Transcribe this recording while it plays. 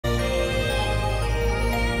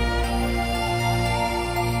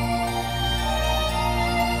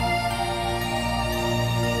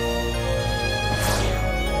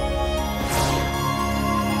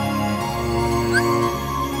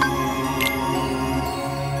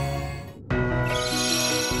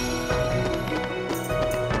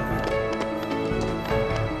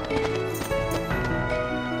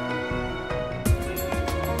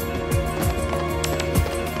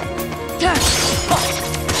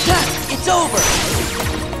over!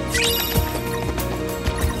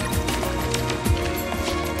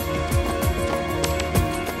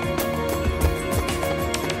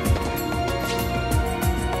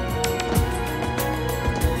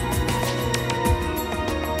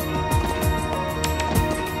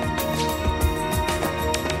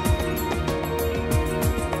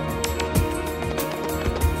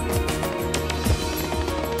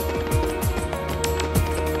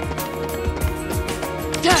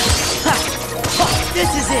 This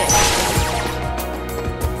is it!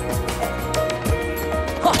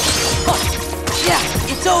 Yeah,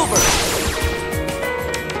 it's over!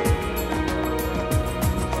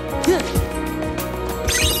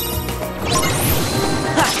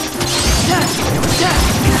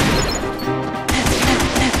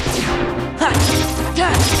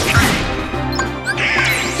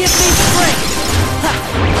 Give me strength!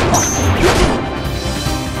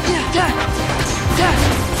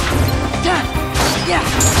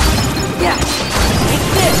 Yeah, take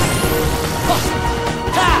this!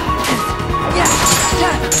 Ha!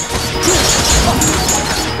 Yeah!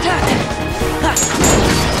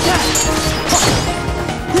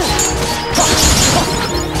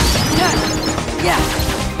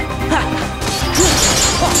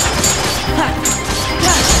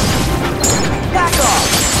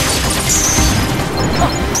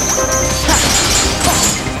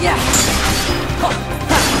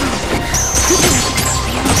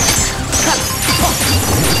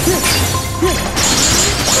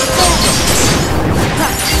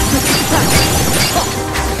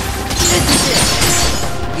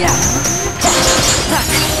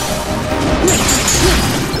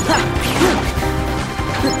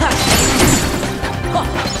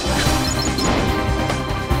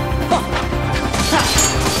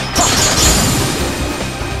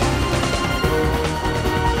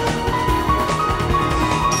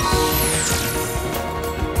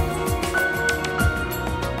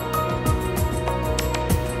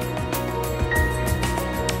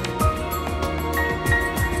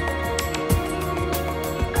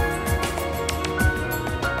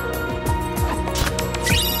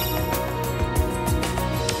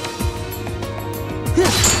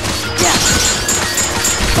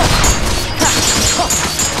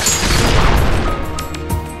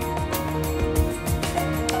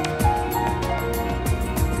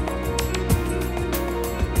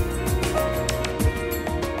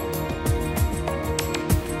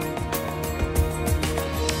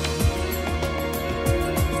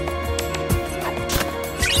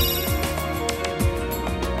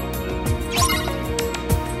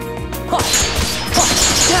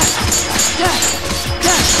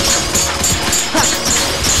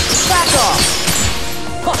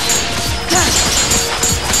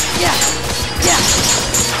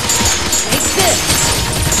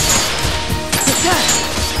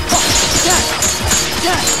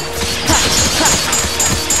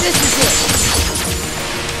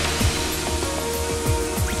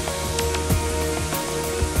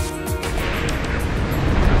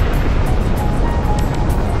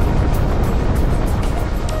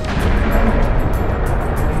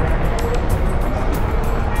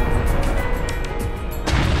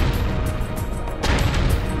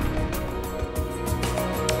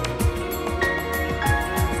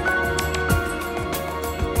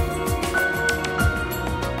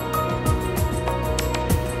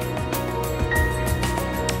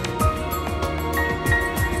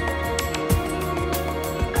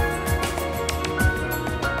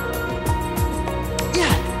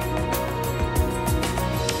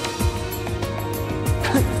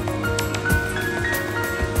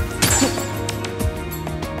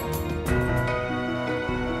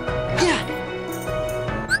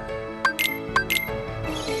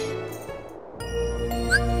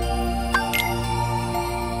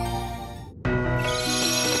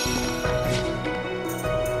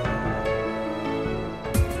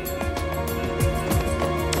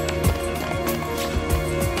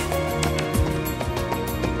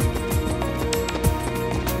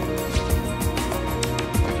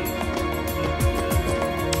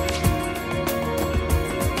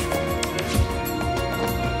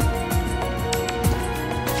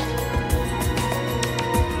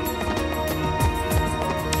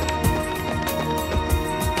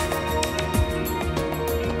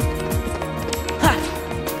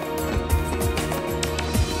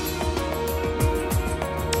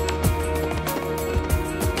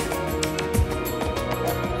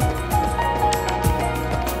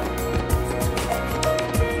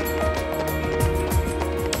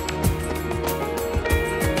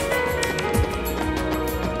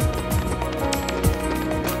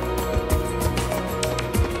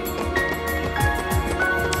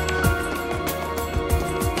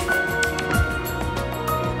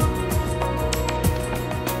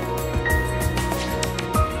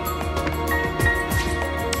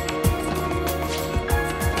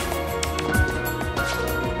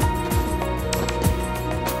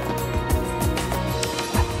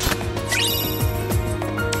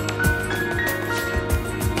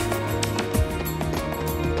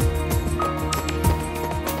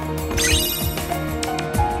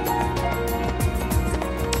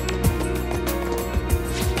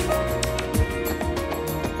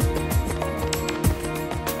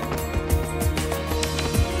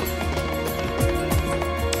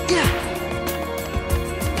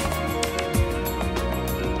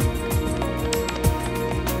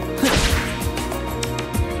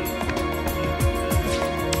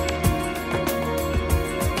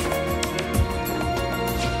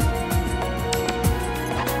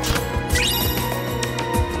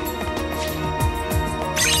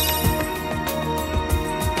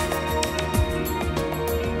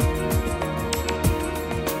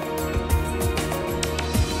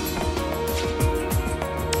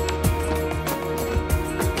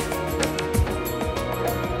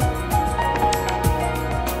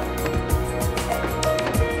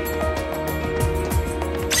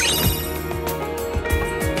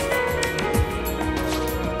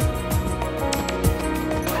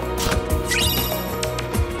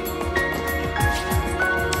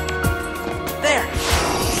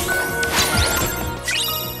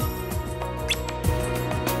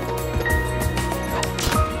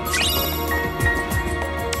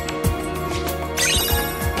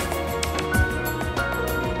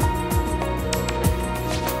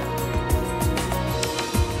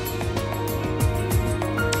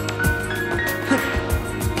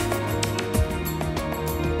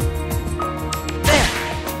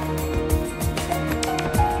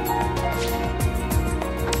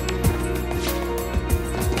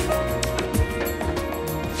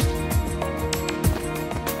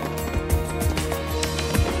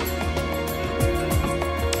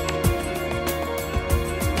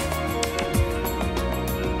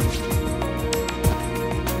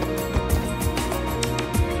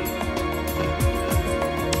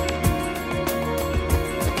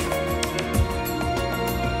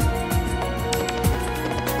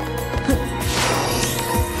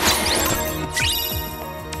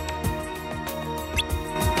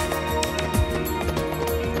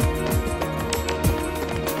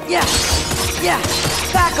 Yeah,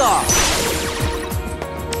 back off.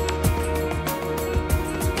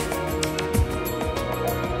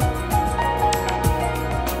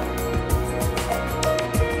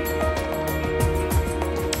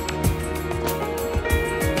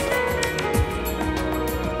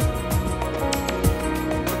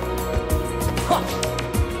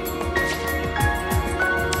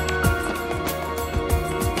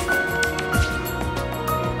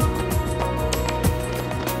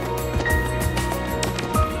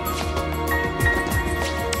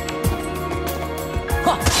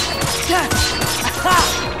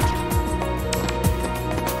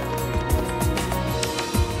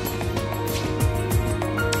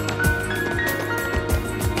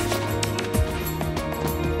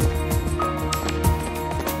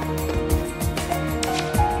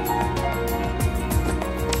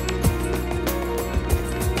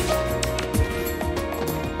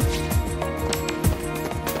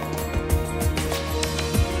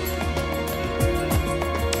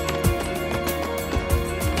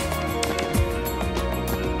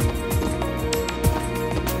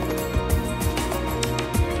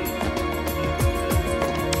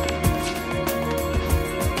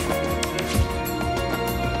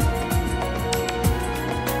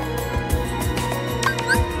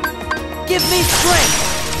 Give me strength!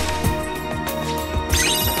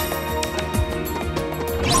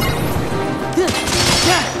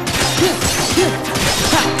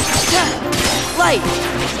 Light!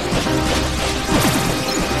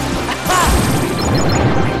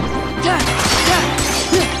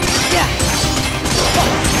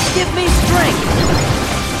 Give me strength!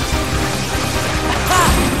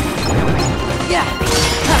 Yeah!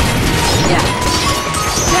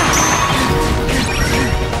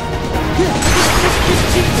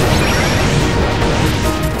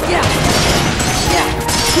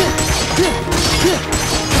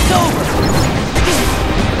 It's over!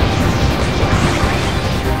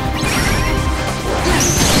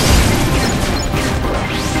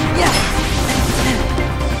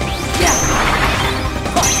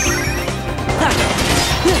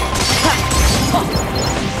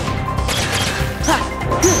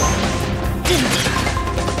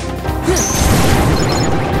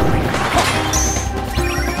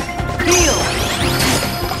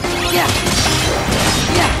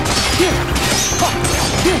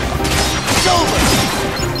 It's over!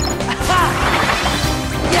 It's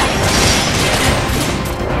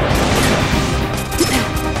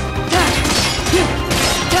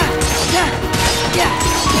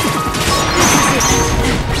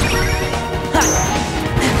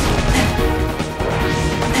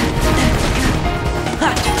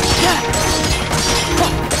over!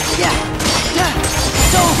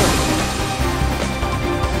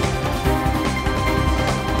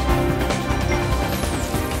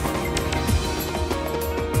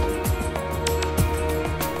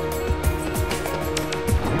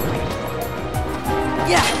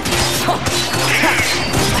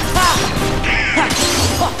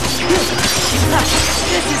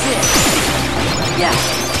 This is it. Yeah.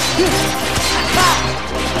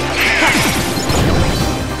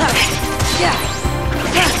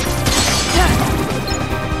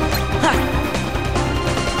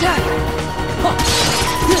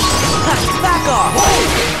 Back off.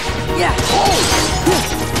 Yeah.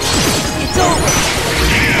 It's over.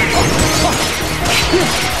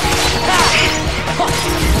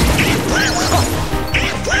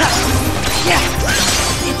 Yeah.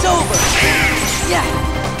 It's over. Yeah.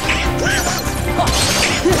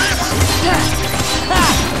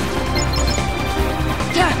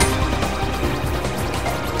 Yeah.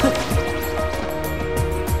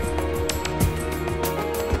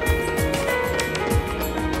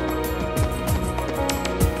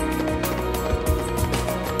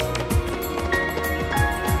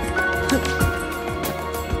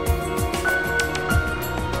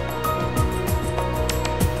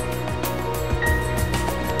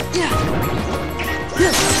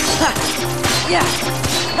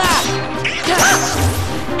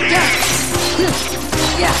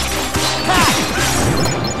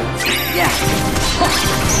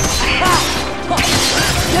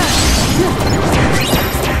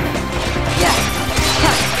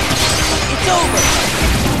 It's over.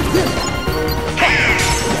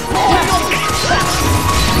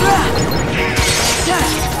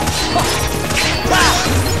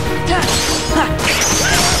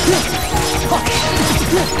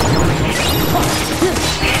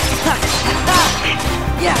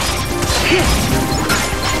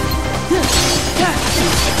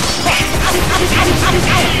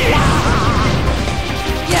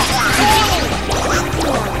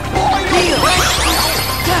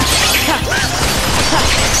 Yeah.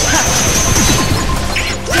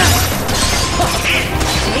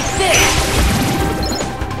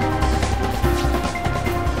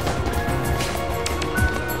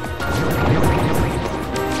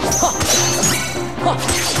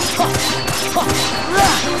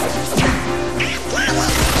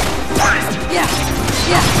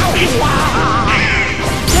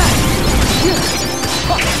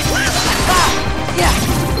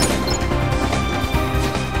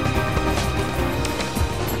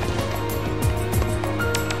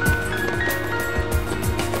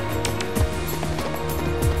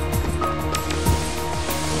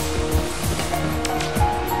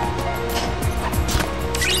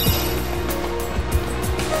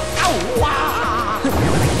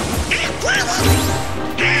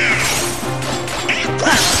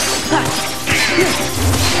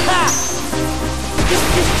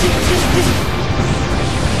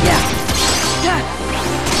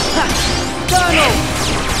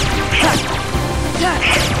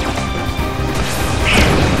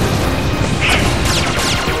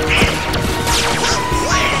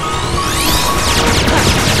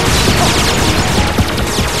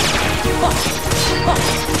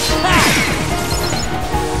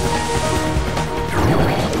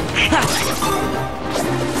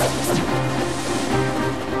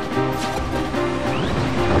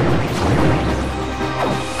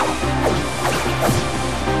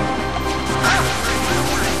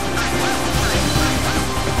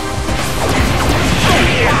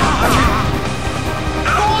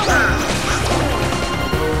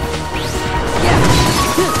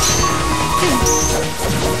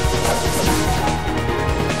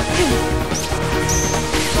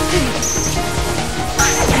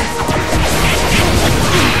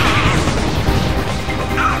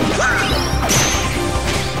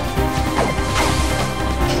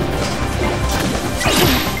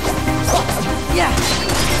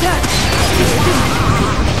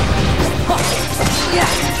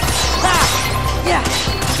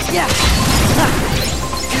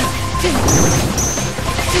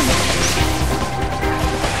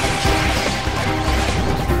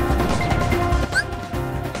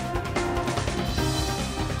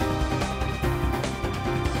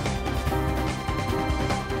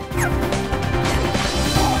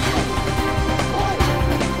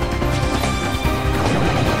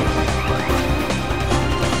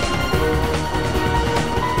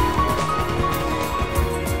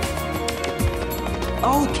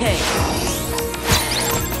 Okay.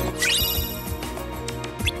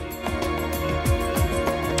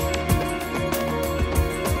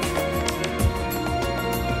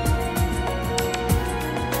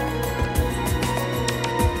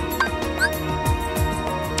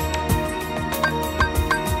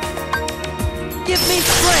 Give me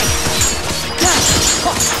strength.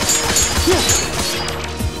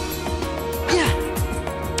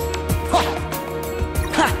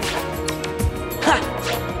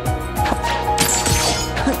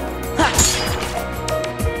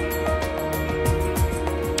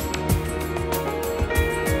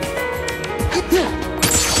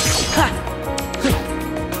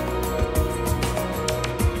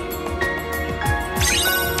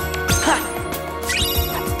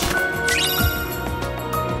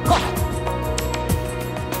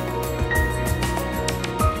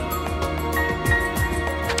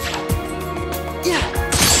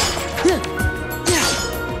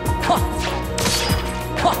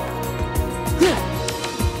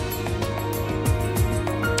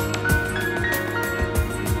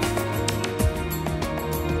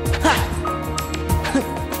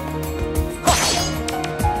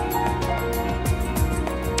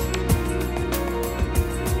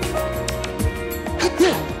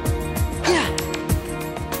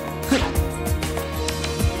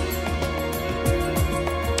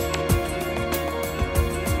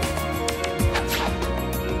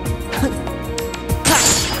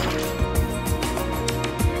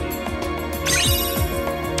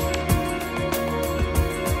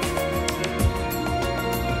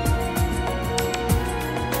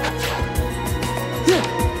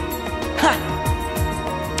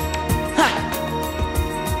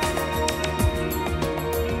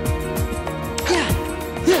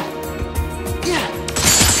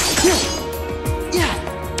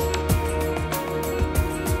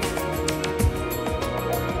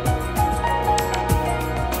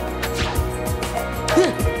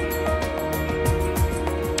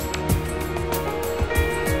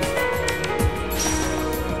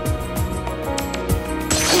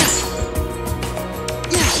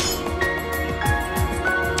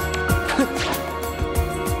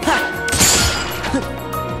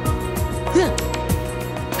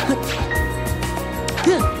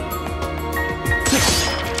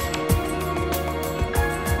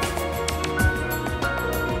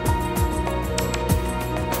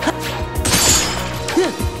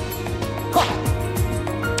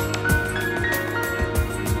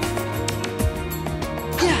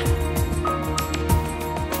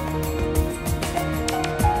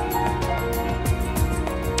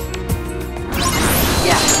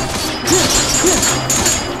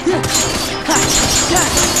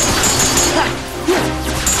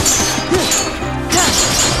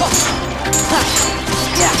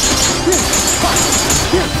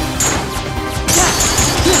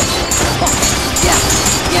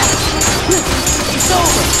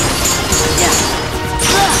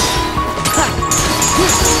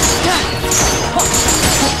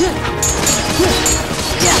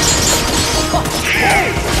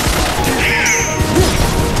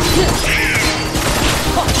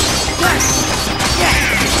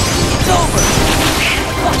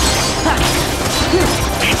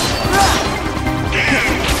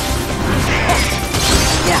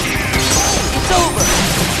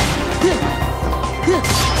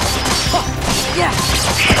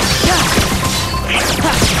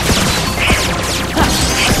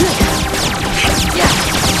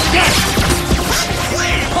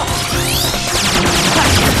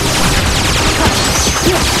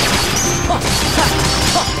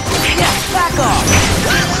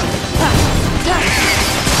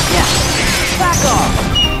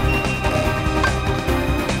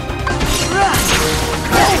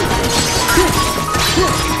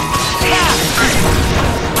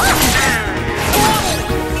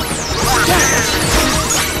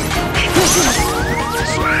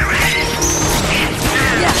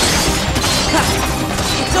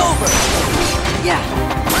 Yeah.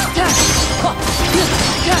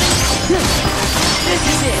 This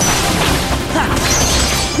is it.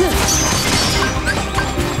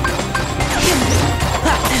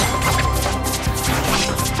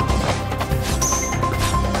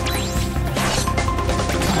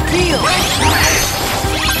 Feel.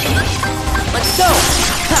 Let's go.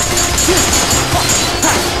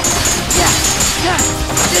 Yeah.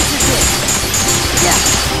 This is it. Yeah.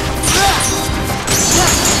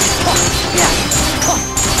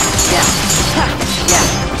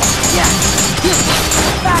 Yeah.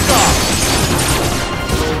 Back off.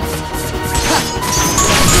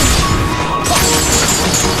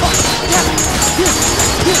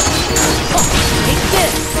 Take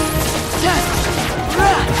this. Yeah.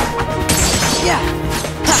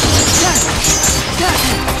 Deal.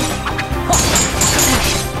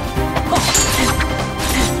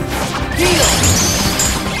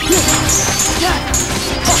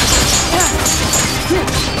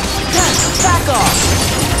 Back off.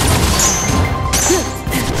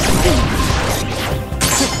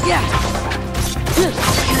 Yeah.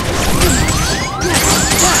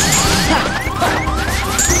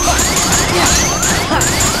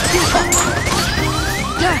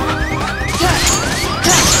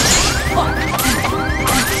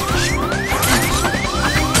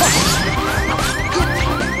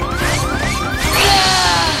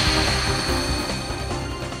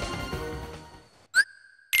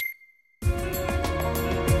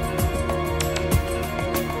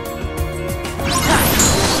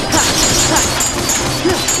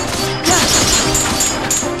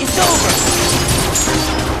 It's over.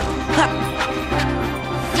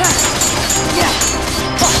 Yeah.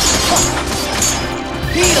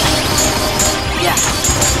 Heal. Yeah. It's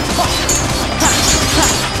over. Yeah.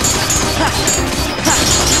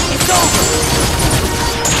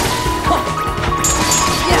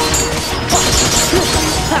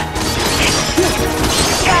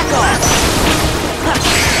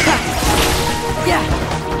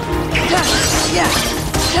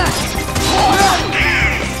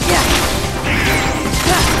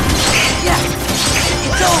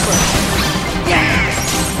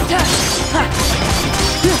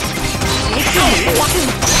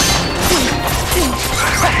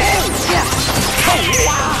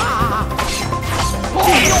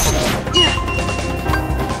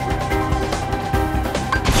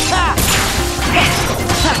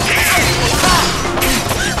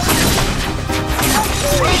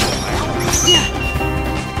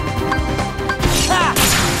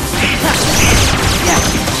 Back off.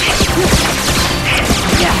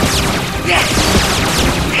 Yeah. Yeah.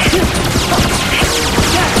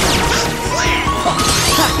 It's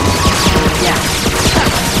over.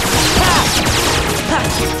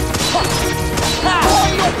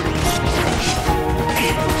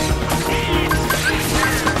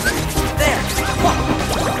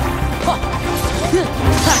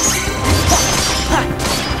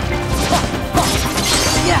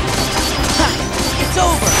 Yeah. It's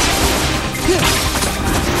over.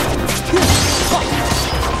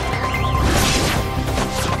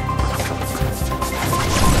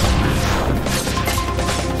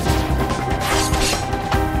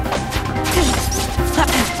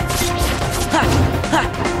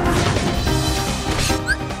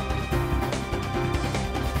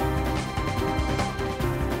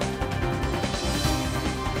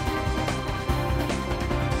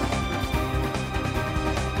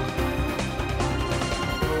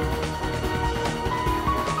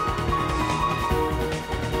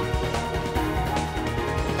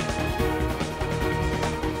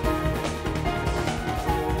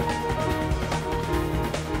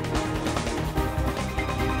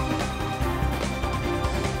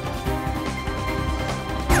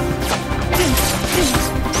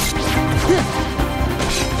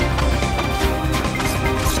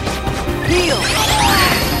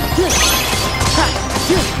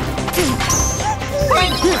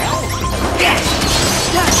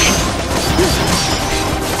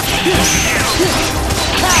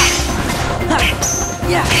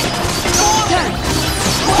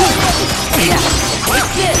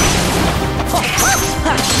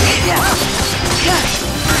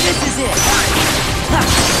 This is it.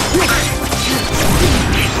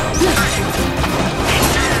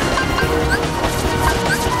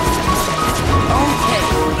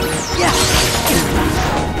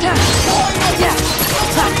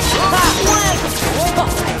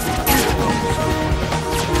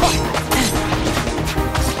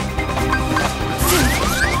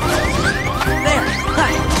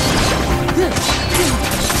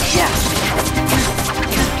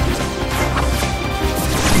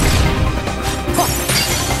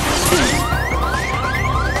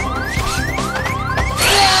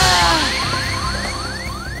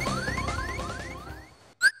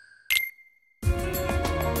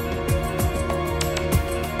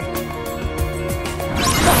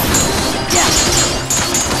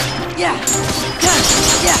 Yeah.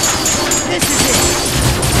 Yeah. This is it.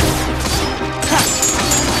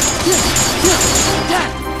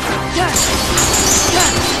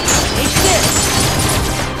 Take this.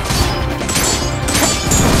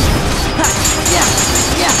 Yeah.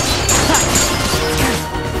 Yeah.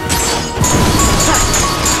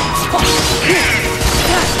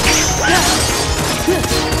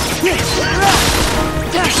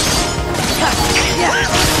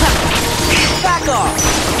 Back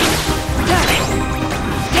off!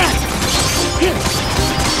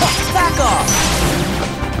 Back off!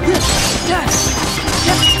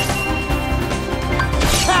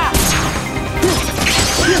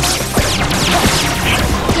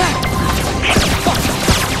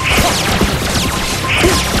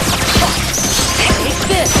 Take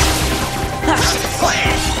this!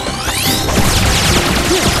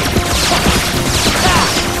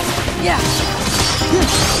 Yeah!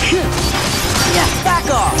 Yeah, back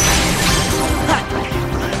off!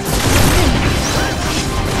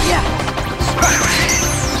 Yeah!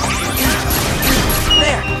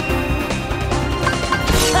 There!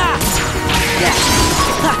 Yeah!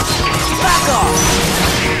 Back off!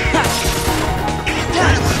 Back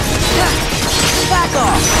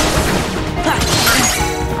off!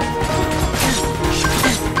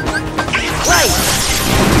 Right!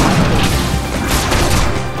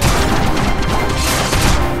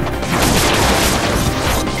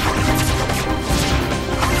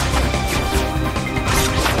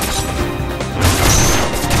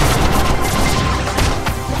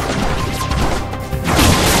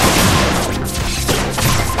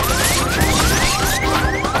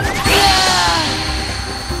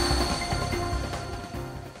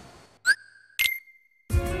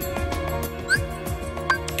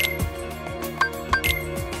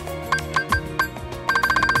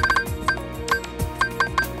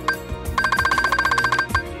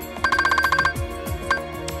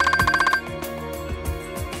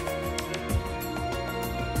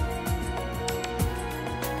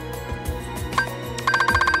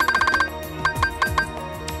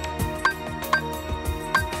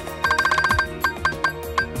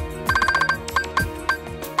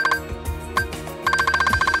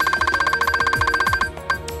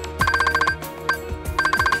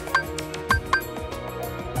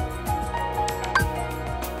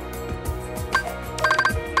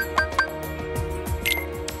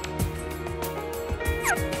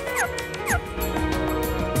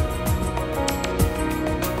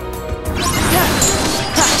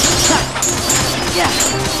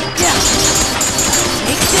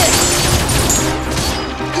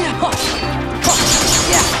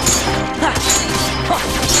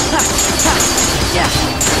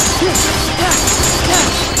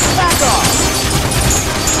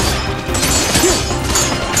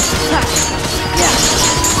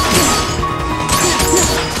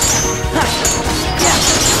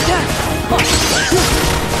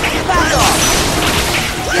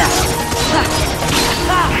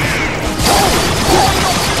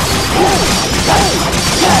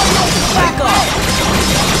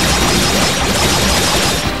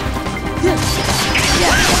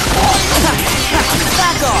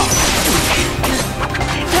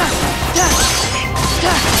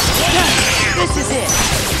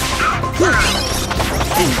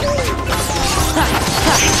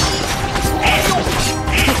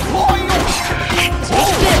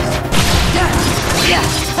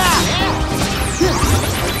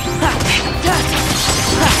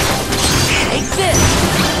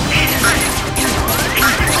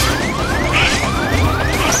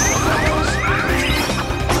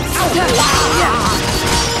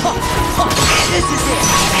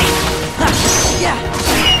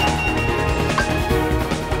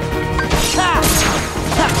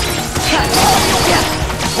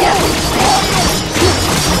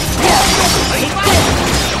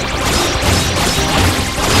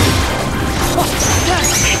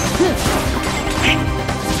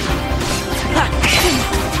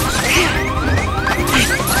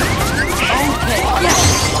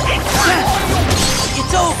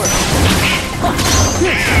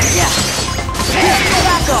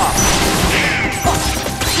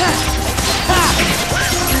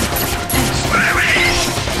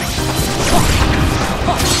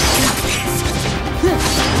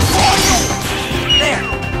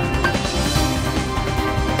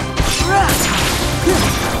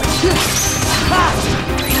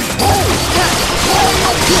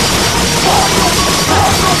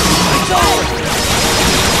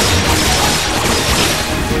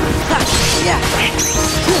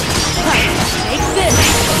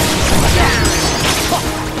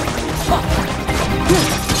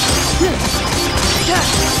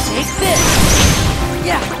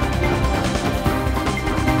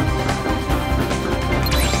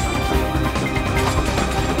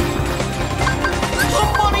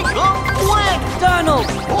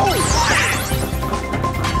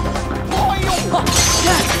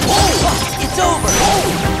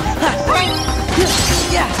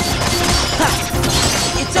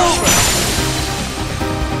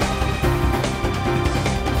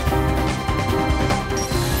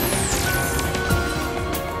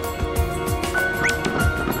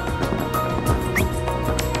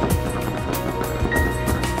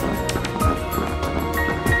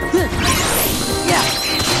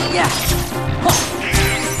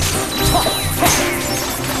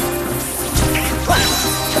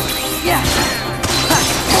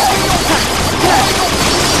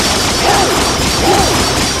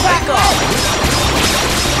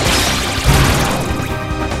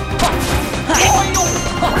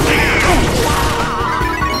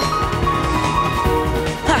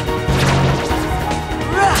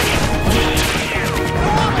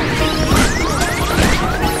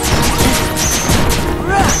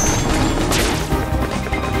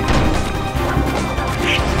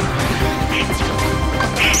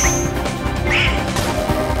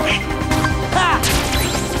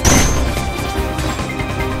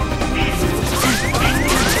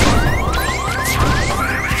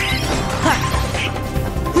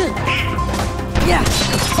 Yeah.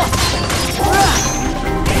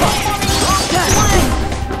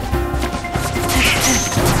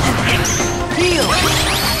 Heal.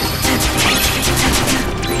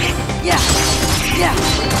 Yeah. Yeah.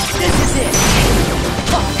 This is it.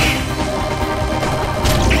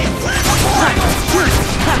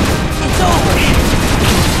 It's over.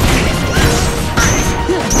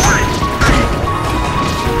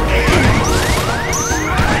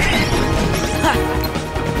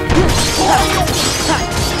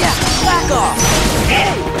 Yeah, back off!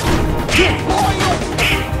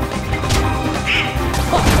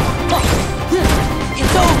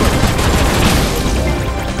 It's over!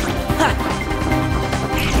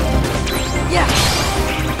 Yeah!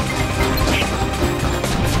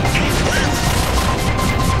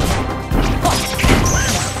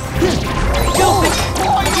 Stupid!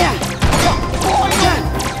 Yeah!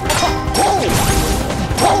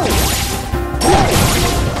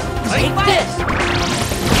 Take this!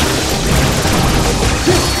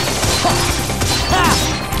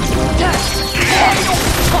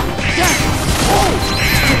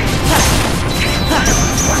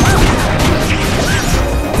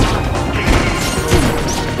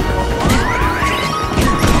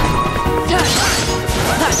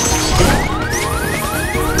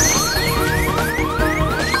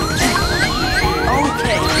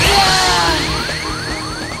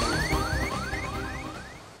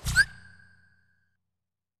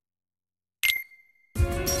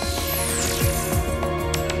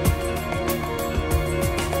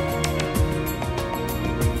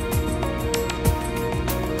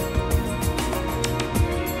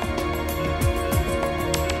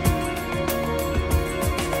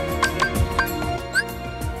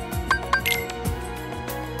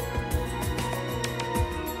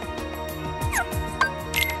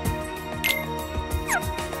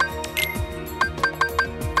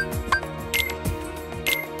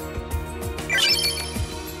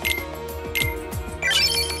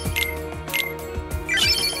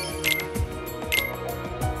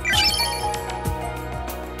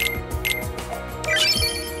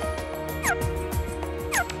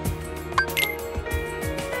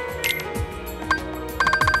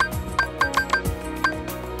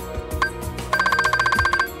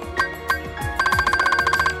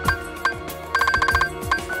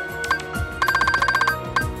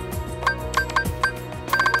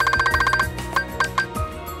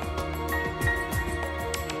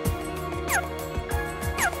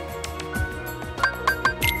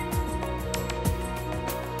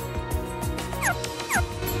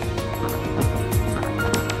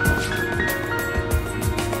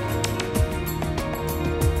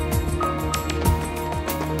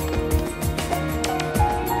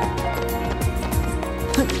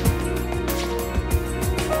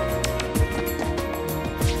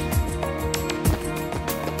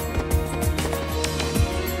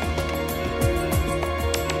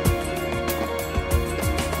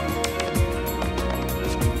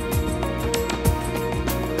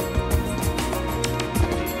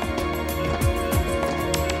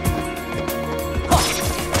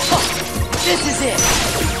 This is it!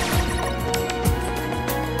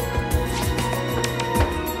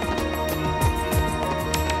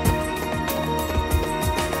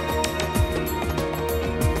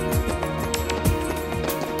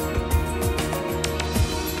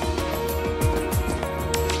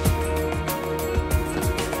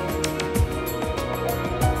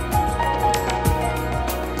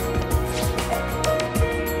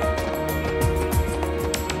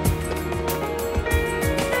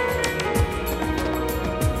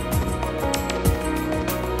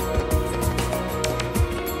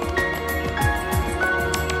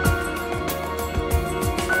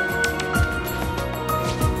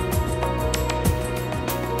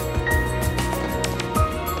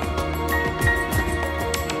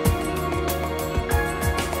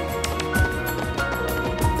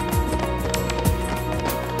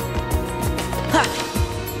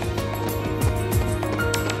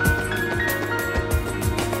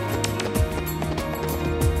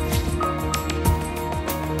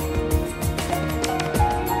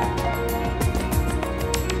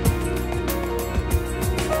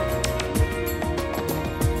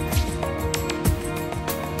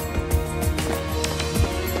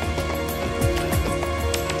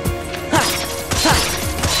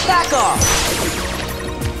 Back off!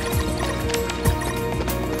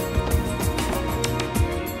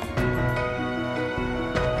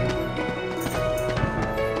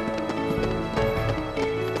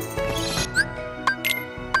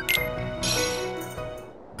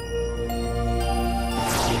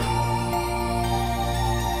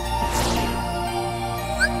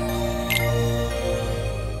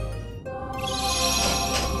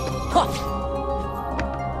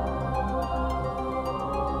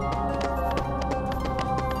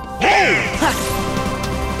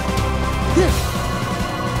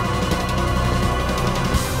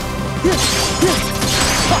 Take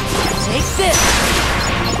this!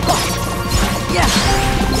 Yeah!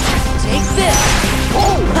 Take this!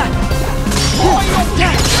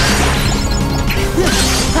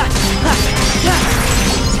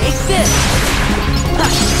 Take this! Take this!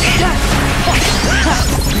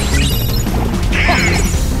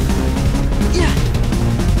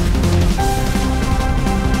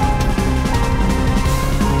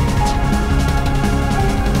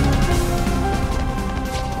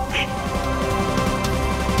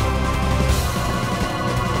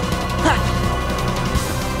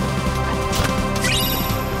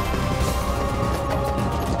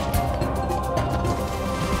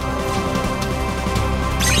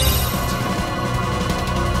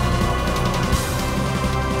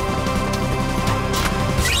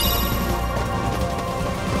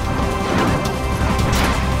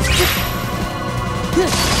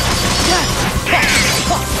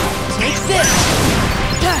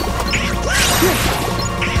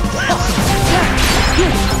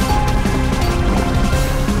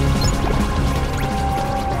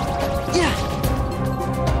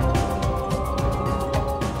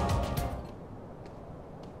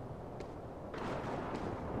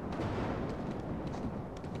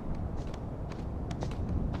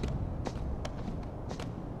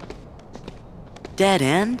 Dead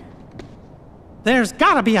end? There's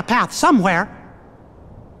gotta be a path somewhere.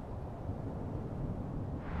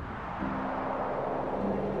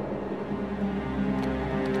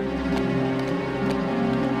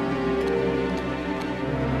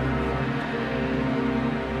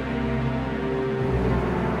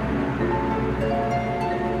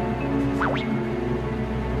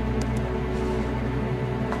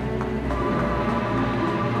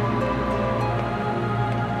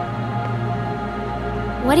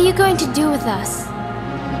 What are you going to do with us?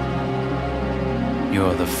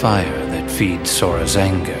 You're the fire that feeds Sora's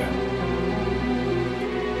anger.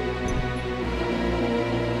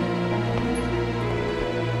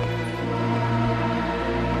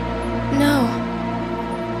 No.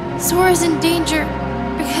 Sora's in danger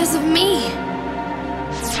because of me.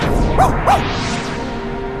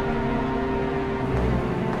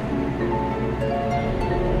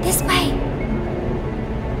 This way.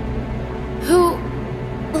 Who?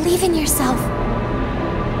 Believe in yourself.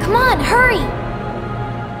 Come on, hurry!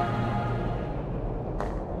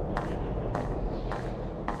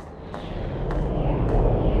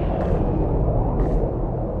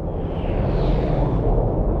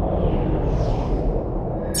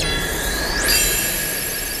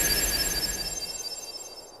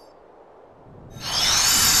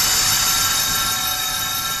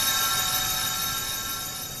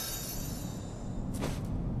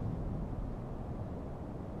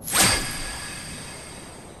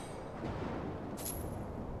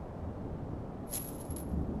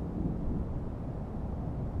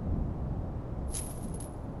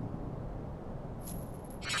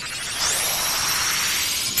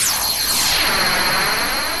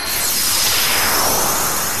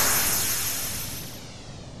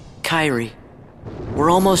 Kairi, we're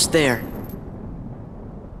almost there.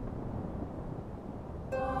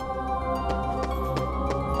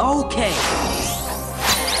 Okay.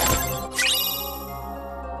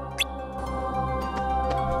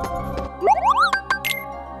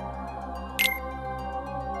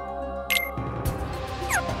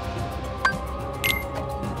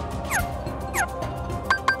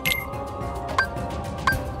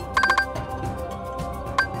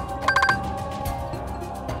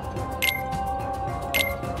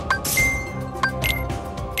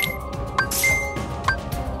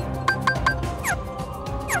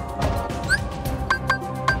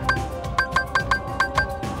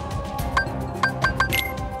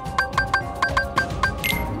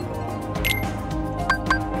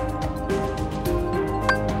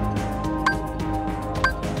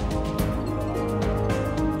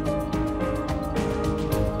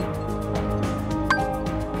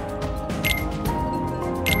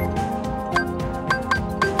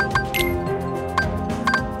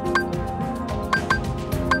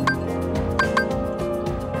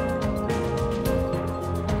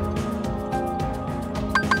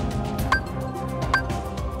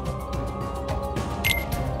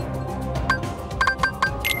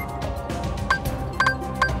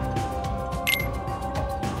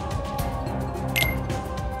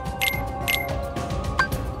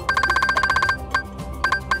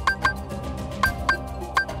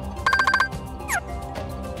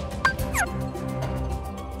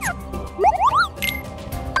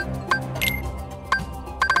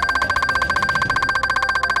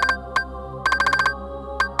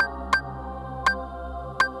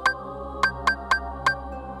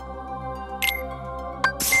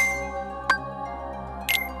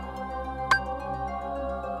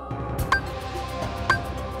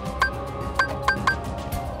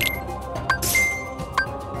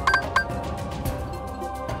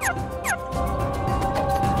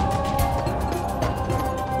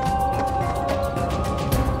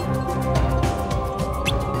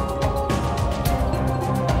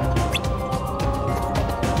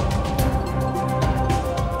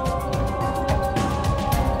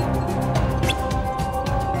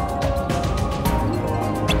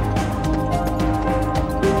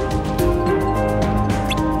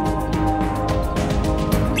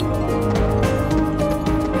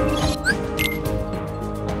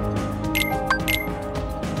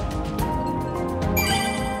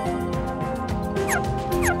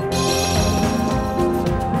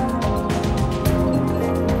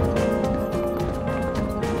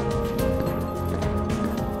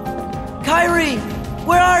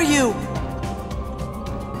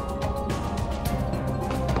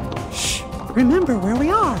 Remember where we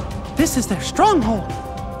are. This is their stronghold.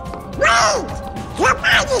 Wait! Your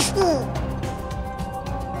Majesty!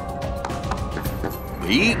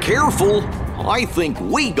 Be careful. I think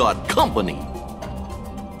we got company.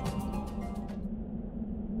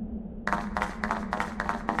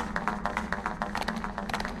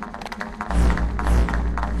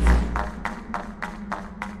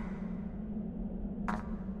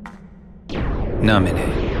 Namine.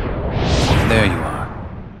 There you are.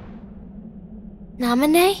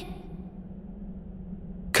 Namine?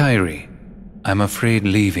 Kairi, I'm afraid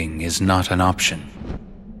leaving is not an option.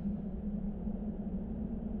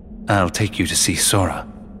 I'll take you to see Sora.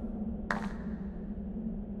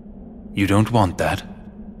 You don't want that?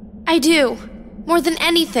 I do. More than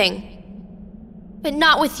anything. But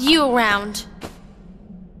not with you around.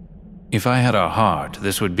 If I had a heart,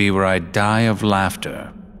 this would be where I'd die of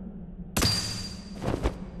laughter.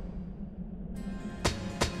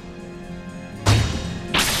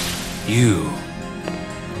 You.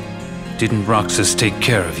 Didn't Roxas take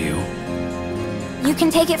care of you? You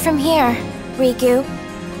can take it from here, Riku.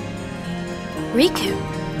 Riku?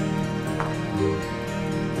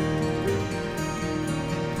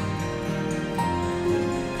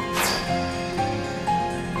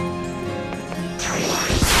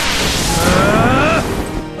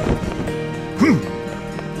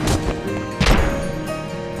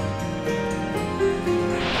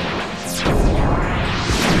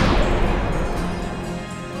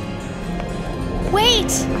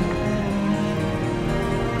 Wait!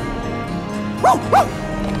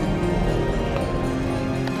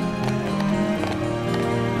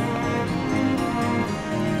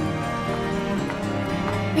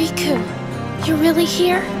 Riku, you're really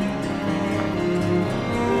here?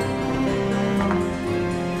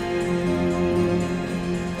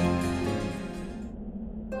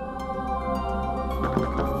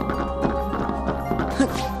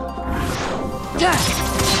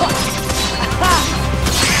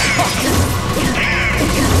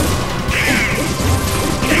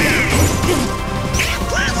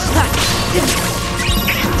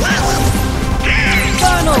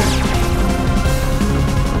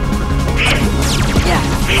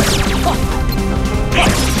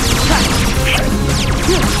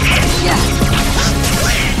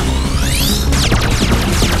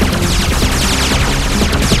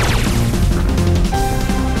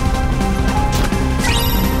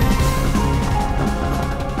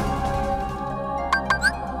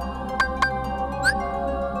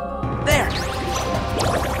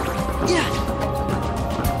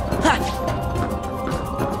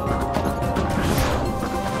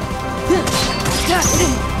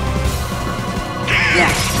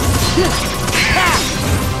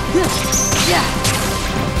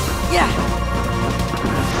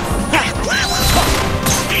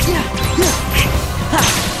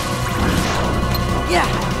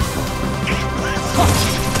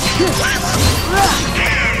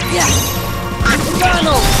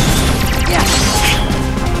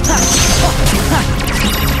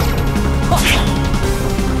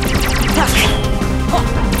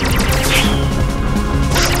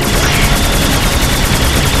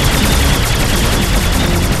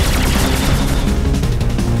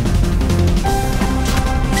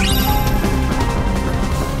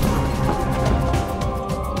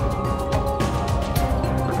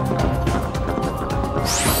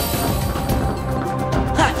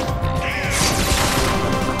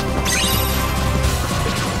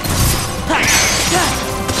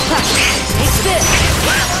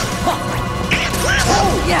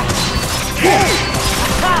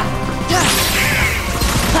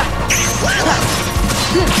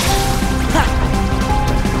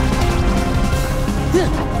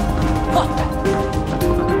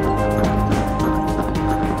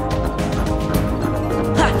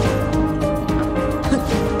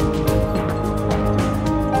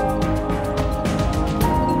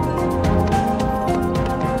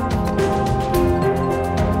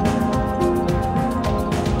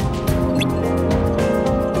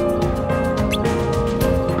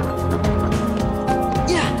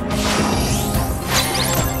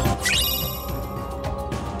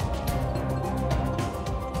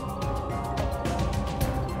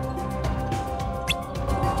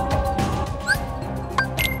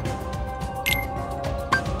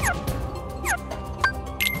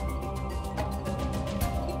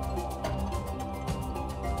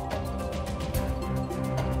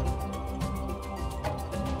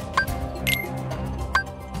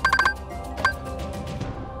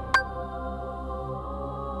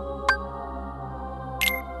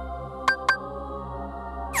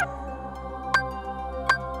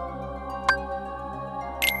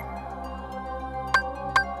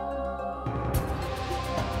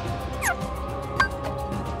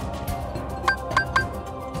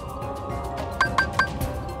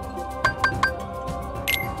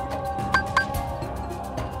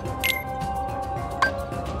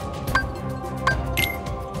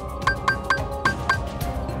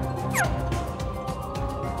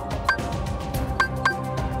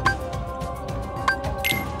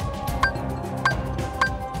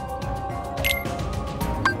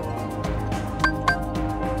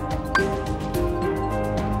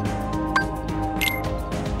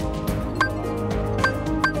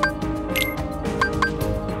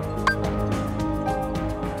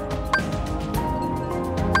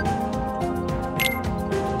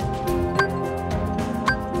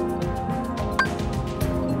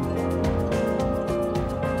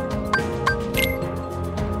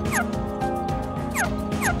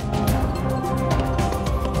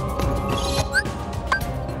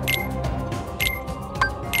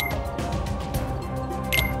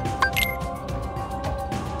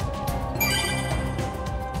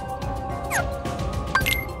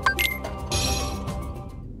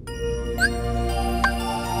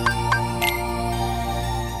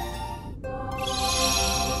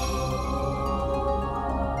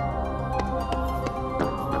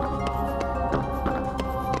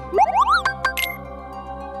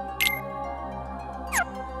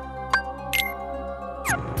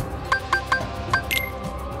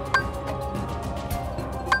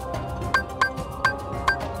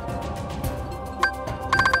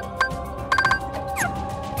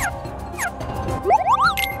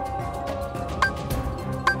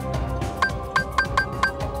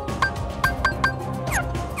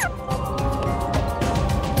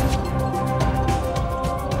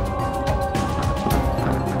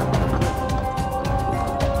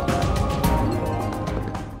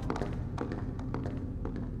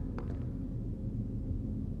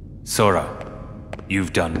 Sora,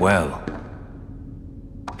 you've done well.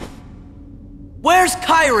 Where's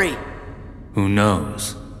Kairi? Who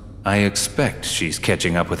knows? I expect she's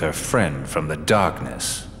catching up with her friend from the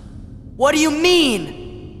darkness. What do you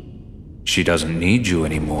mean? She doesn't need you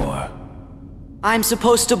anymore. I'm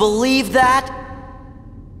supposed to believe that?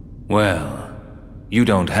 Well, you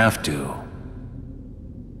don't have to.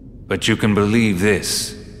 But you can believe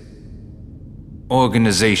this.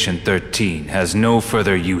 Organization 13 has no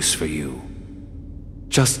further use for you.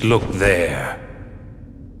 Just look there.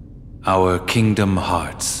 Our Kingdom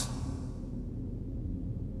Hearts.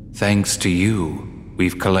 Thanks to you,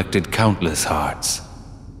 we've collected countless hearts.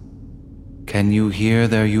 Can you hear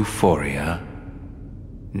their euphoria?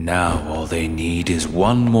 Now all they need is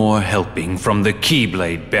one more helping from the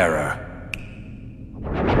Keyblade Bearer.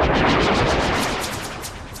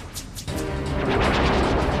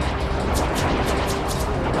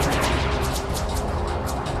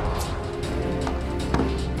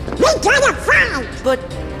 We gotta find! But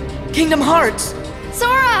Kingdom Hearts!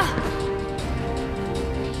 Sora!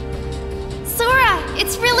 Sora,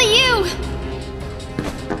 it's really you!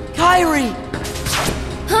 Kairi!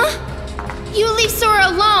 Huh? You leave Sora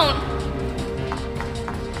alone!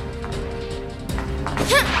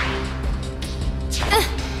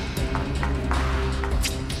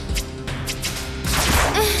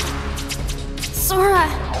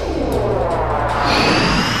 Sora!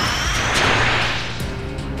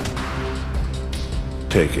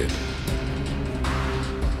 Take it.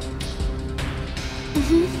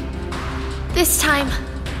 This time,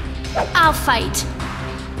 I'll fight.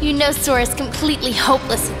 You know Sora's completely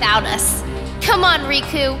hopeless without us. Come on,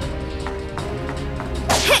 Riku!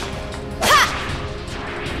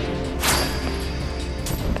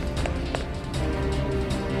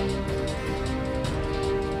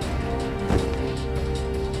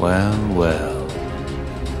 Well, well.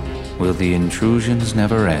 Will the intrusions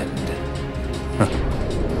never end?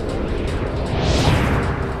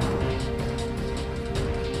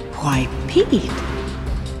 Why, Pete,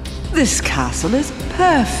 this castle is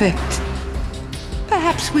perfect.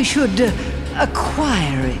 Perhaps we should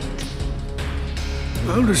acquire it.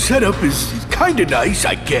 Well, the setup is kinda nice,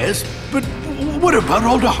 I guess. But what about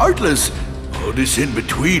all the Heartless? All this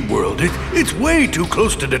in-between world, it's way too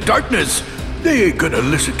close to the darkness. They ain't gonna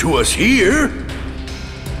listen to us here.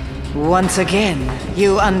 Once again,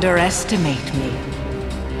 you underestimate me.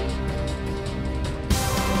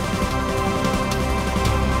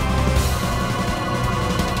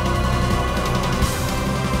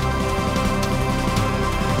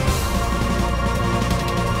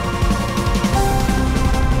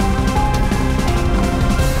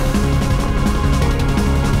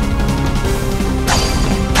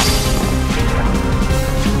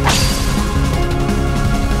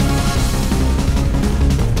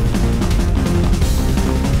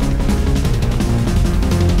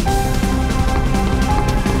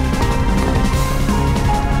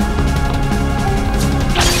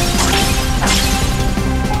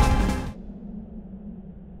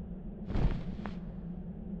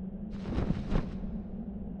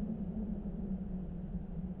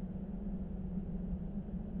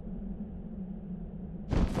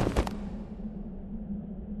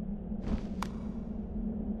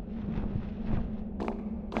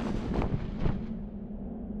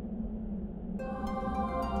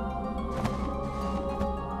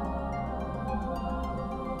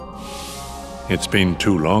 It's been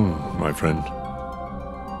too long, my friend.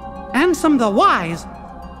 Ansem the Wise,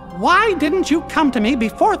 why didn't you come to me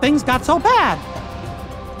before things got so bad?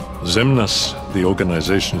 Xemnas, the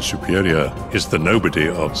Organization Superior, is the nobody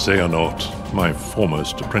of Xehanort, my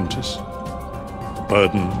foremost apprentice. The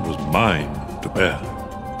burden was mine to bear.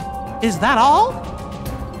 Is that all?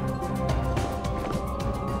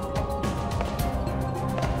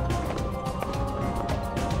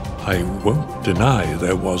 I won't deny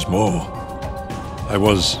there was more. I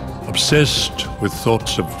was obsessed with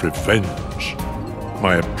thoughts of revenge.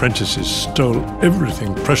 My apprentices stole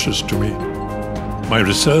everything precious to me. My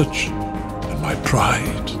research and my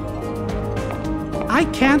pride. I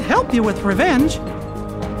can't help you with revenge.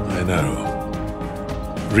 I know.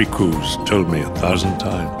 Riku's told me 1,000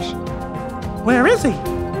 times. Where is he?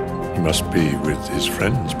 He must be with his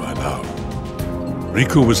friends by now.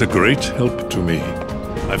 Riku was a great help to me.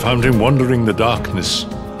 I found him wandering the darkness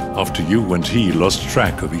after you and he lost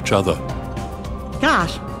track of each other.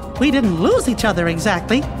 Gosh, we didn't lose each other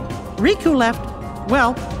exactly. Riku left,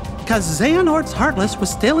 well, because Xehanort's Heartless was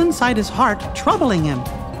still inside his heart, troubling him.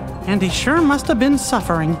 And he sure must have been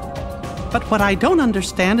suffering. But what I don't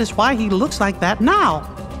understand is why he looks like that now,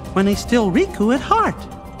 when he's still Riku at heart.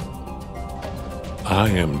 I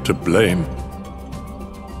am to blame.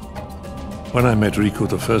 When I met Riku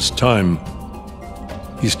the first time,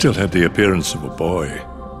 he still had the appearance of a boy.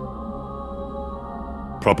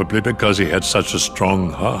 Probably because he had such a strong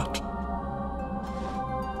heart.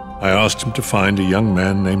 I asked him to find a young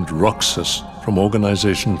man named Roxas from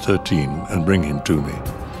Organization 13 and bring him to me.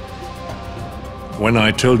 When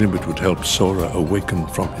I told him it would help Sora awaken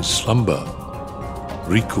from his slumber,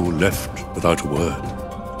 Riku left without a word.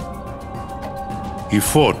 He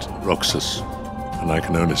fought Roxas, and I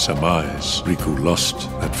can only surmise Riku lost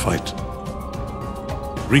that fight.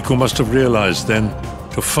 Riku must have realized then,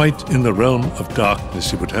 to fight in the realm of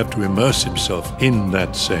darkness, he would have to immerse himself in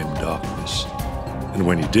that same darkness. And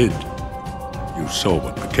when he did, you saw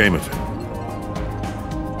what became of him.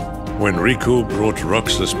 When Riku brought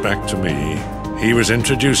Roxas back to me, he was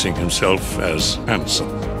introducing himself as Ansem.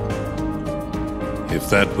 If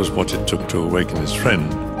that was what it took to awaken his friend,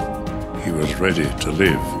 he was ready to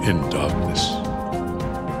live in darkness.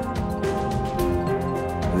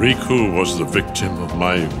 Riku was the victim of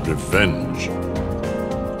my revenge.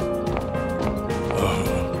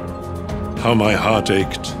 Oh, how my heart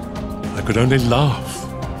ached. I could only laugh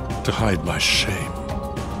to hide my shame.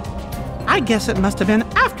 I guess it must have been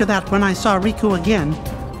after that when I saw Riku again.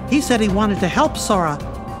 He said he wanted to help Sora,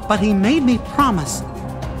 but he made me promise.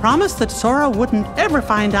 Promise that Sora wouldn't ever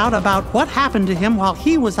find out about what happened to him while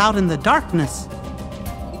he was out in the darkness.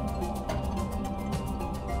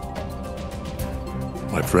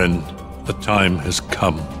 My friend, the time has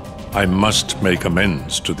come. I must make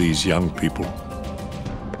amends to these young people.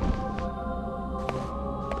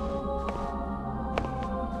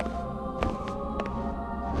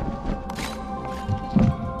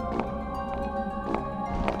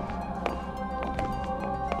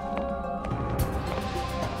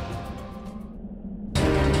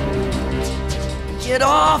 Get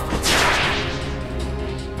off!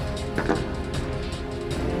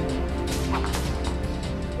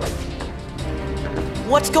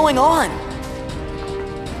 What's going on?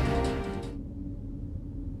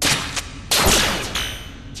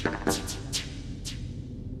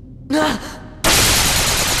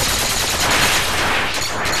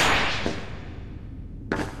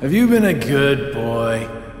 Have you been a good boy?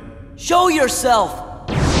 Show yourself!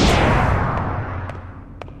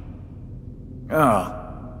 Oh,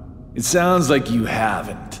 it sounds like you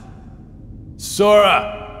haven't.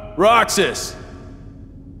 Sora! Roxas!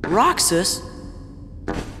 Roxas?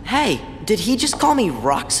 Hey, did he just call me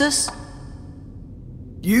Roxas?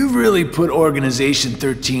 You really put Organization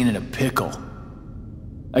 13 in a pickle.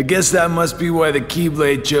 I guess that must be why the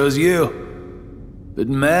Keyblade chose you. But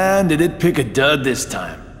man, did it pick a dud this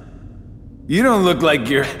time. You don't look like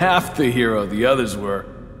you're half the hero the others were.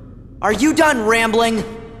 Are you done rambling?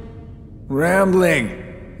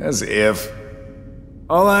 Rambling? As if.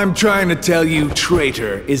 All I'm trying to tell you,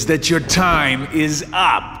 traitor, is that your time is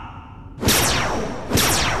up.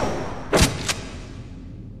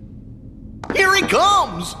 Here he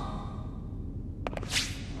comes!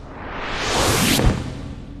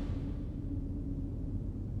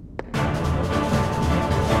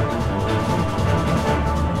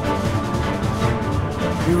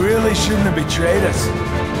 You really shouldn't have betrayed us.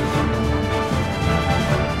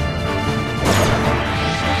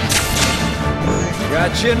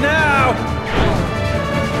 Gotcha now!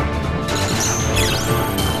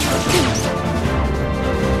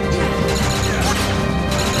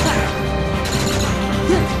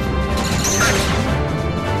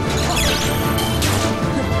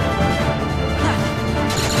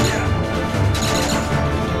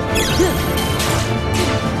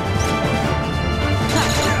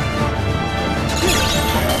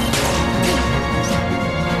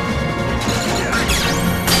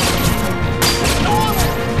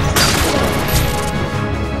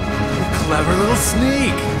 Clever little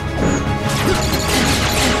sneak!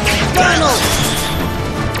 Final!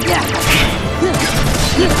 Yeah!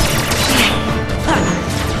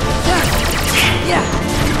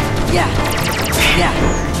 Yeah!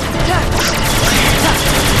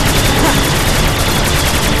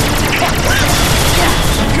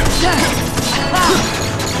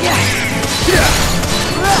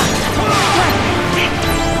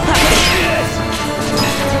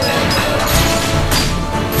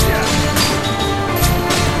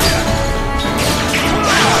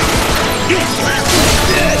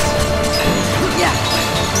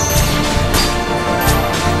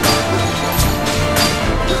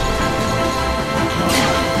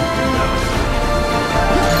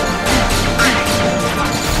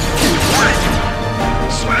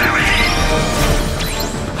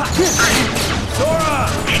 Sora!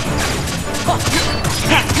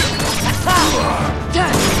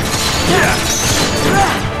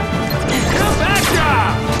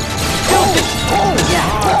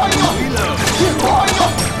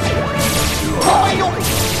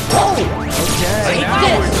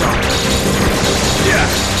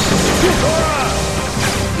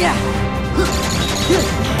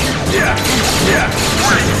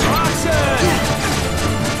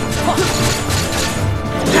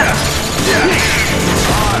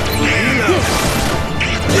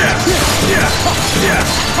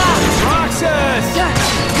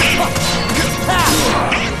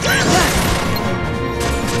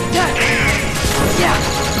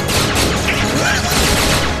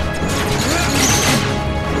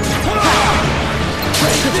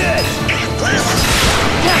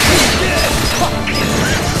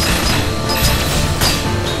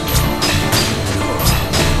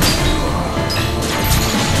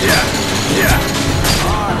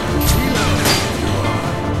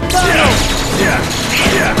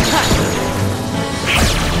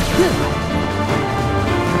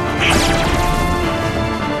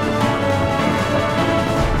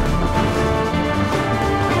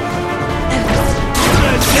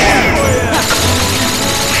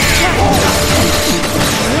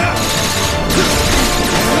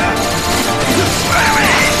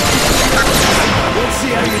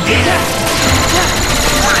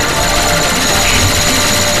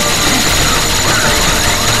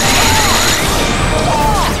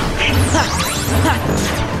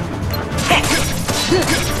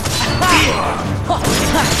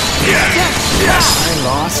 I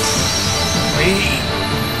lost. Me.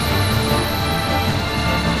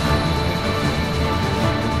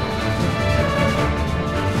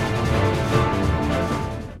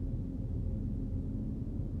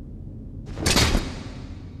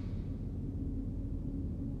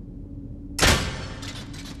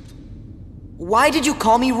 Why did you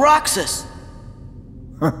call me Roxas?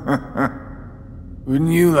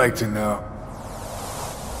 Wouldn't you like to know?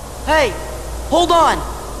 Hey, hold on!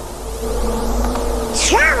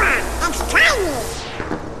 Sora, it's tiny.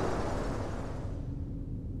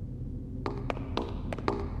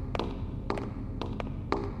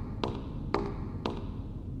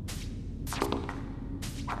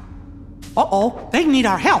 Uh-oh, they need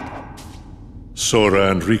our help. Sora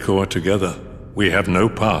and Rico are together. We have no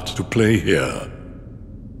part to play here.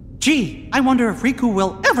 Gee, I wonder if Riku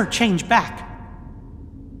will ever change back.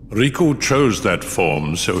 Rico chose that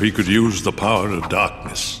form so he could use the power of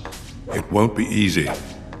darkness. It won't be easy.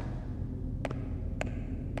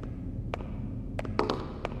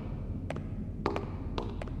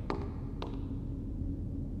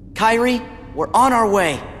 Kairi, we're on our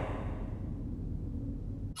way.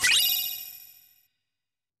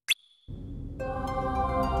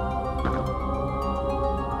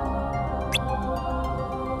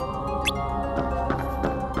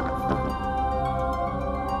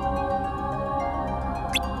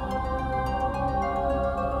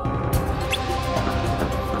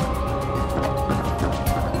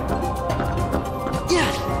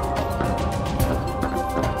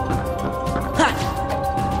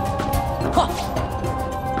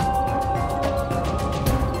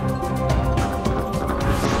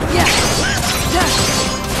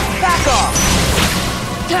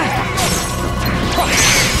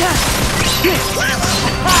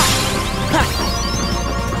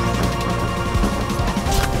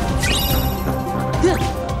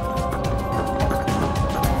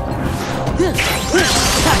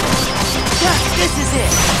 This is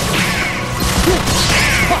it!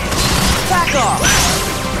 Back off!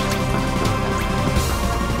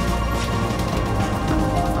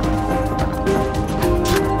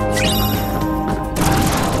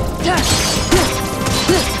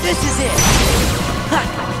 This is it!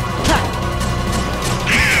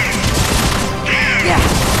 Yeah!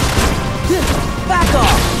 Back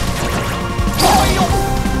off!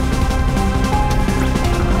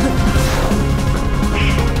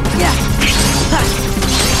 Yeah!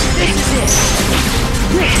 This is it!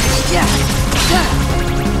 Yeah!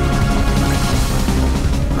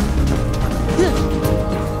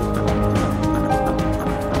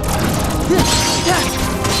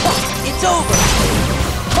 It's over!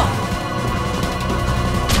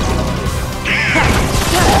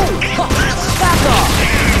 Back off!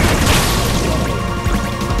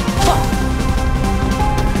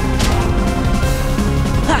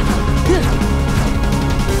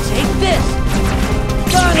 Take this!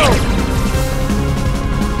 Donald!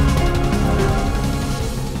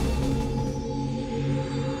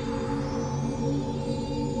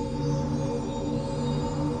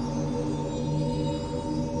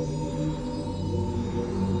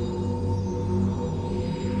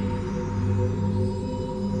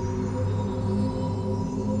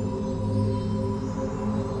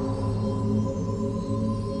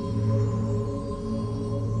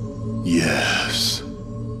 Yes.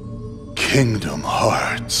 Kingdom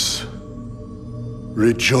Hearts.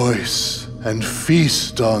 Rejoice and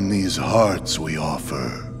feast on these hearts we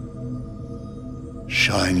offer.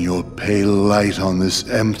 Shine your pale light on this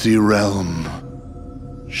empty realm.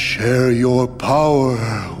 Share your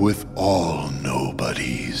power with all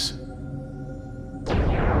nobodies.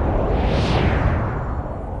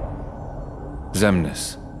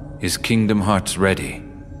 Xemnas, is Kingdom Hearts ready?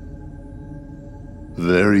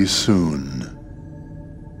 Very soon.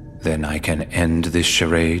 Then I can end this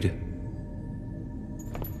charade?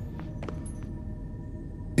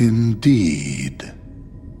 Indeed.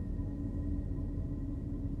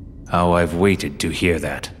 How I've waited to hear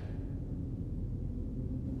that.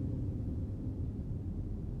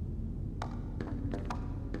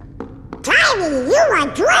 Tiny, you are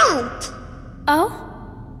great! Oh?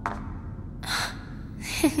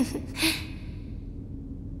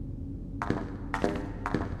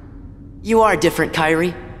 You are different,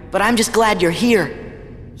 Kairi, but I'm just glad you're here.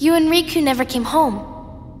 You and Riku never came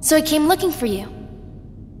home, so I came looking for you.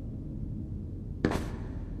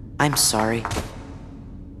 I'm sorry.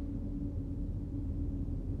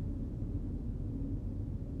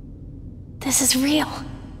 This is real.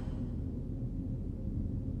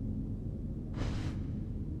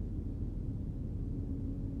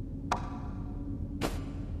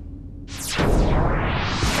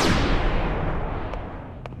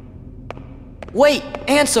 Wait,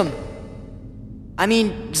 Ansem! I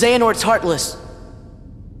mean, Xehanort's Heartless.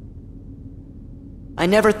 I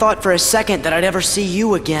never thought for a second that I'd ever see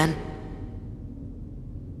you again.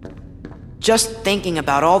 Just thinking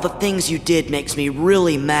about all the things you did makes me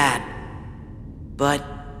really mad. But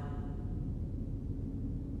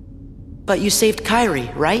you saved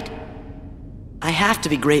Kairi, right? I have to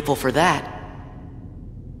be grateful for that.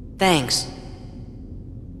 Thanks.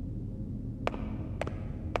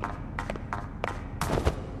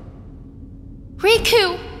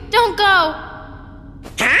 Riku, don't go!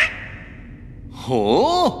 Huh?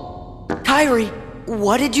 Kairi,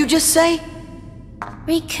 what did you just say?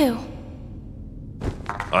 Riku.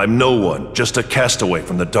 I'm no one, just a castaway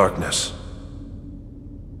from the darkness.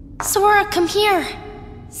 Sora, come here.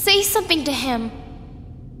 Say something to him.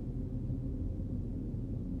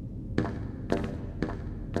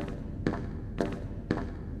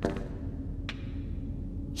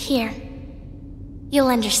 Here. You'll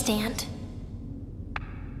understand.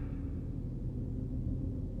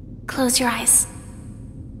 Close your eyes.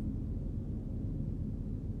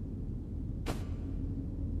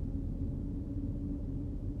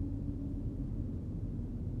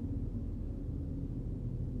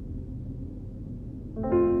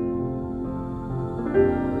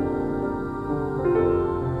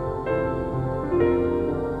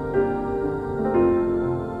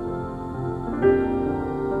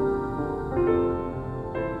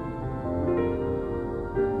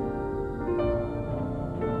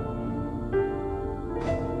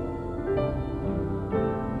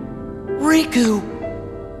 Riku!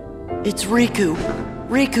 It's Riku.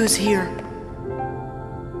 Riku's here.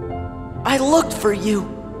 I looked for you.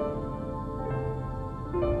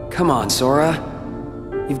 Come on, Sora.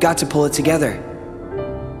 You've got to pull it together.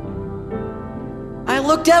 I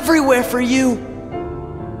looked everywhere for you.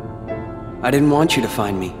 I didn't want you to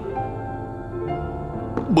find me.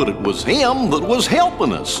 But it was him that was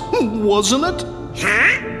helping us, wasn't it?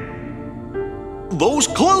 Huh? Those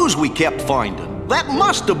clues we kept finding, that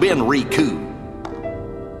must have been Riku.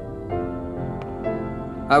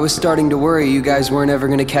 I was starting to worry you guys weren't ever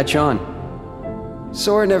gonna catch on.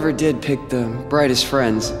 Sora never did pick the brightest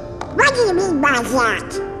friends. What do you mean by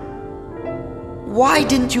that? Why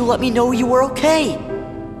didn't you let me know you were okay?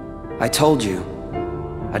 I told you.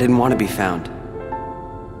 I didn't want to be found.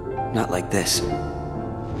 Not like this.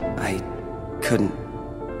 I couldn't.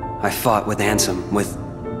 I fought with Ansem, with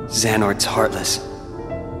Xehanort's Heartless.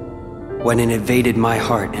 When it invaded my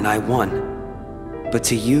heart and I won. But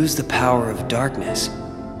to use the power of darkness,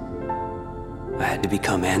 I had to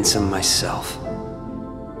become Ansem myself.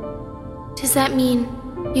 Does that mean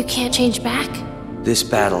you can't change back? This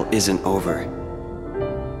battle isn't over.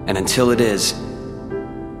 And until it is,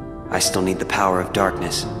 I still need the power of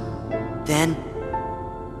darkness. Then,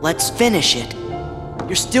 let's finish it.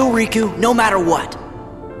 You're still Riku, no matter what.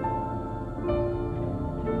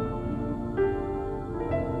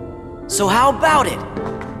 So how about it?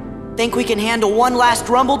 Think we can handle one last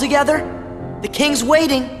rumble together? The king's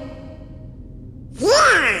waiting.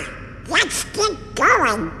 Yeah, let's get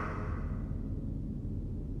going.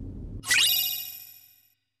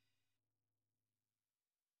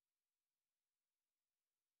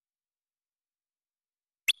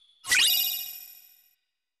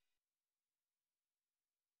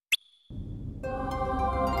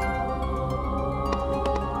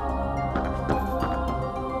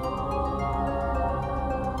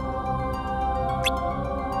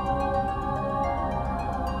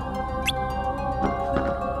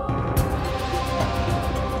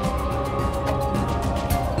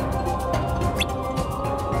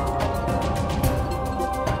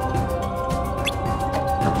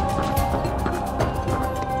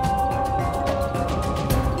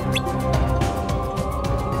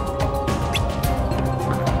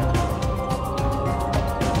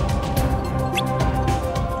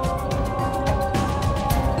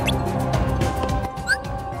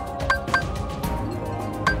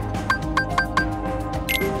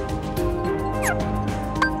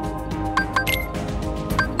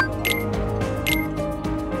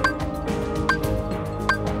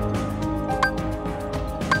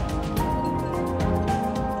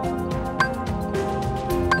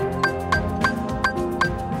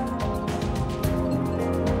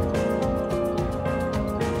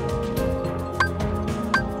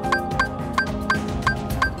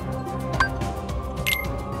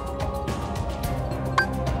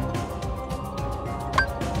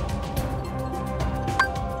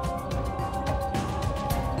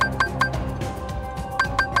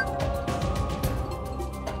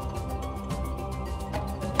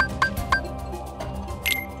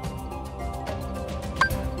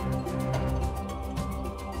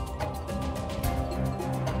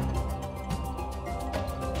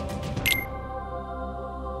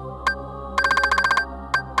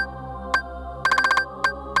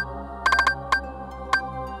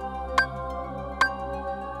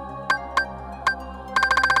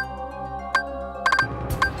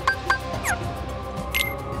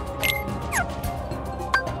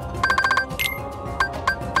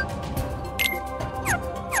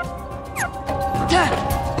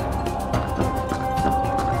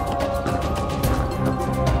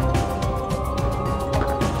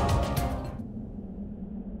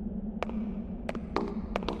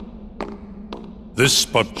 This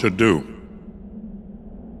spot should do.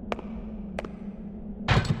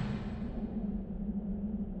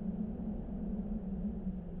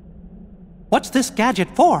 What's this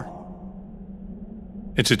gadget for?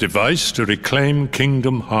 It's a device to reclaim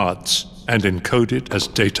Kingdom Hearts and encode it as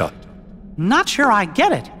data. Not sure I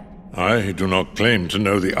get it. I do not claim to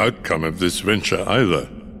know the outcome of this venture either.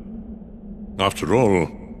 After all,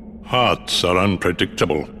 hearts are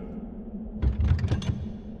unpredictable.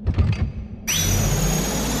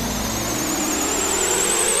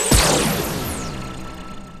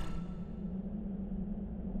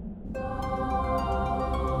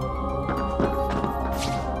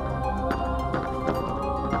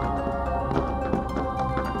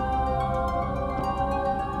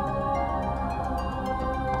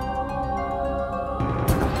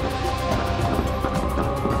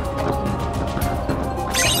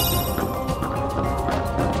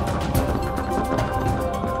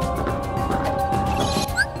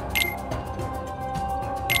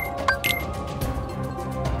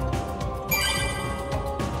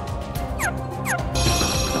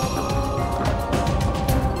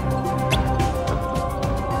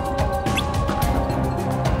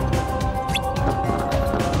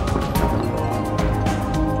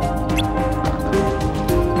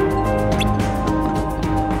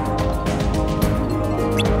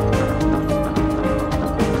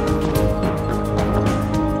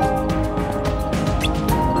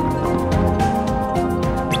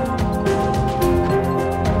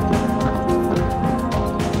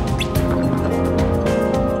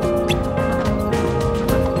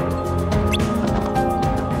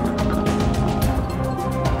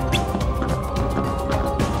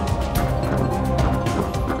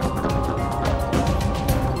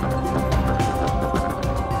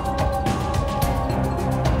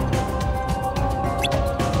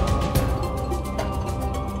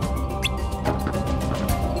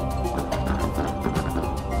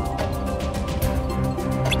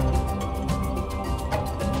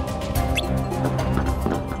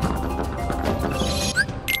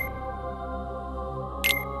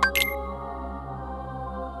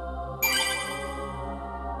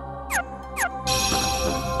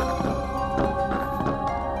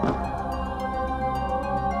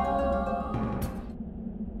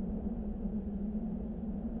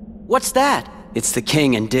 What's that? It's the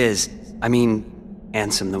King and Diz. I mean,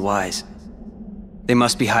 Ansem the Wise. They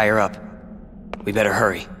must be higher up. We better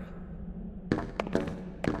hurry.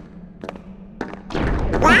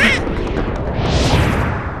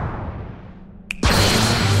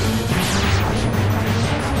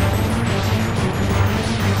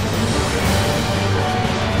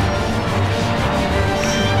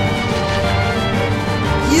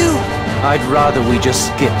 I'd rather we just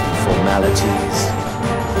skip the formalities.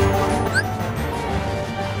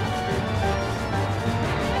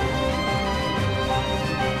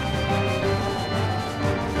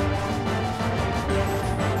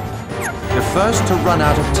 The first to run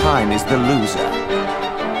out of time is the loser.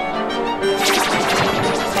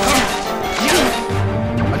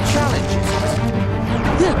 A challenge,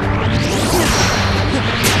 is it?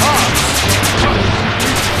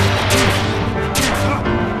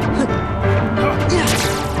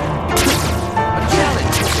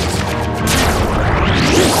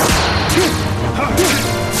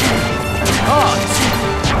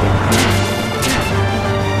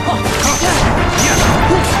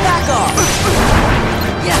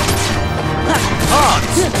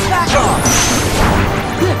 Back off!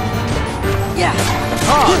 Yeah!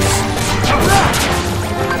 Pause!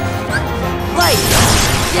 Right!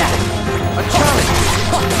 Yeah! A challenge!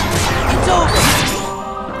 It's over!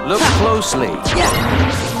 Look closely! Yeah!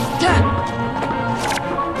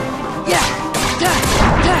 Yeah!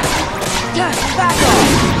 Back off!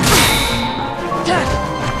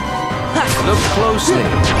 Look closely!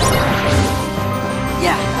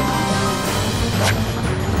 Yeah!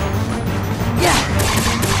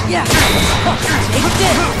 Yeah! Take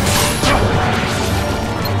this!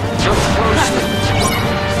 Look closely!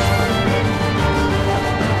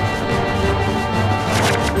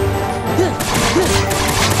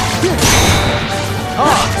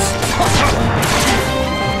 Hearts!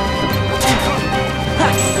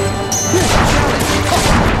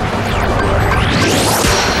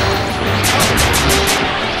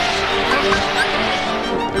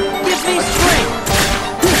 Give me strength!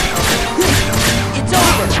 It's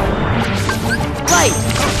over! Right!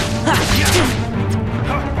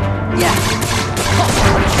 Yeah!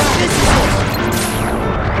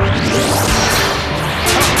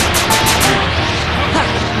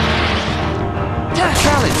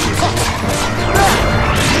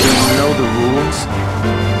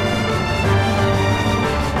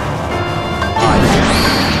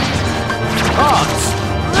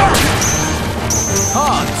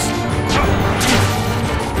 cards!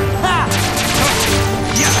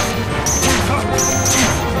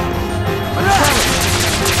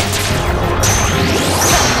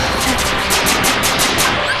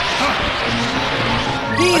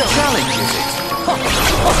 A challenge, is it?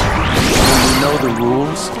 Do you know the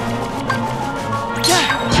rules?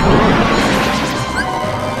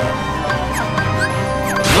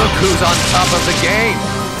 Look who's on top of the game!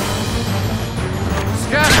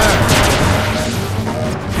 Scatter!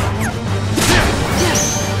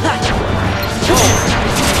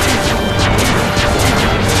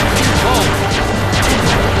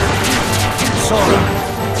 Sora!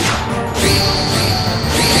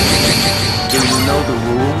 Do you know the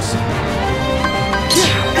rules?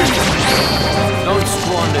 Don't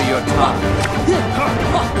squander your time.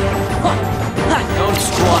 Don't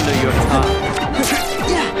squander your time.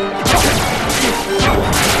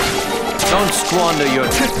 Don't squander your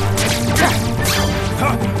time.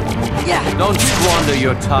 Don't squander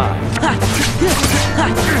your time.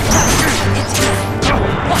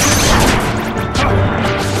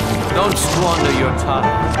 Don't squander your time.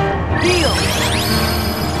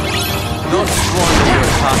 Don't squander your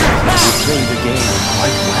time. You play the game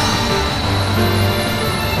quite well.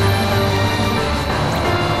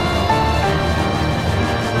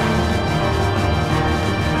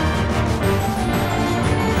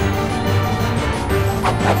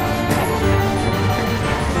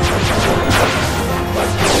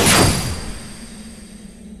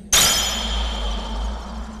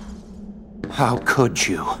 How could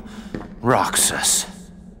you, Roxas?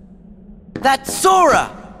 That's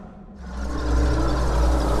Sora!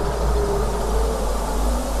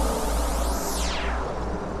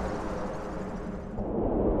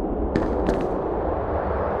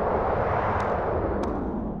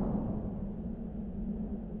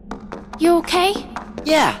 You okay?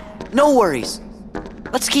 Yeah, no worries.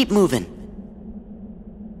 Let's keep moving.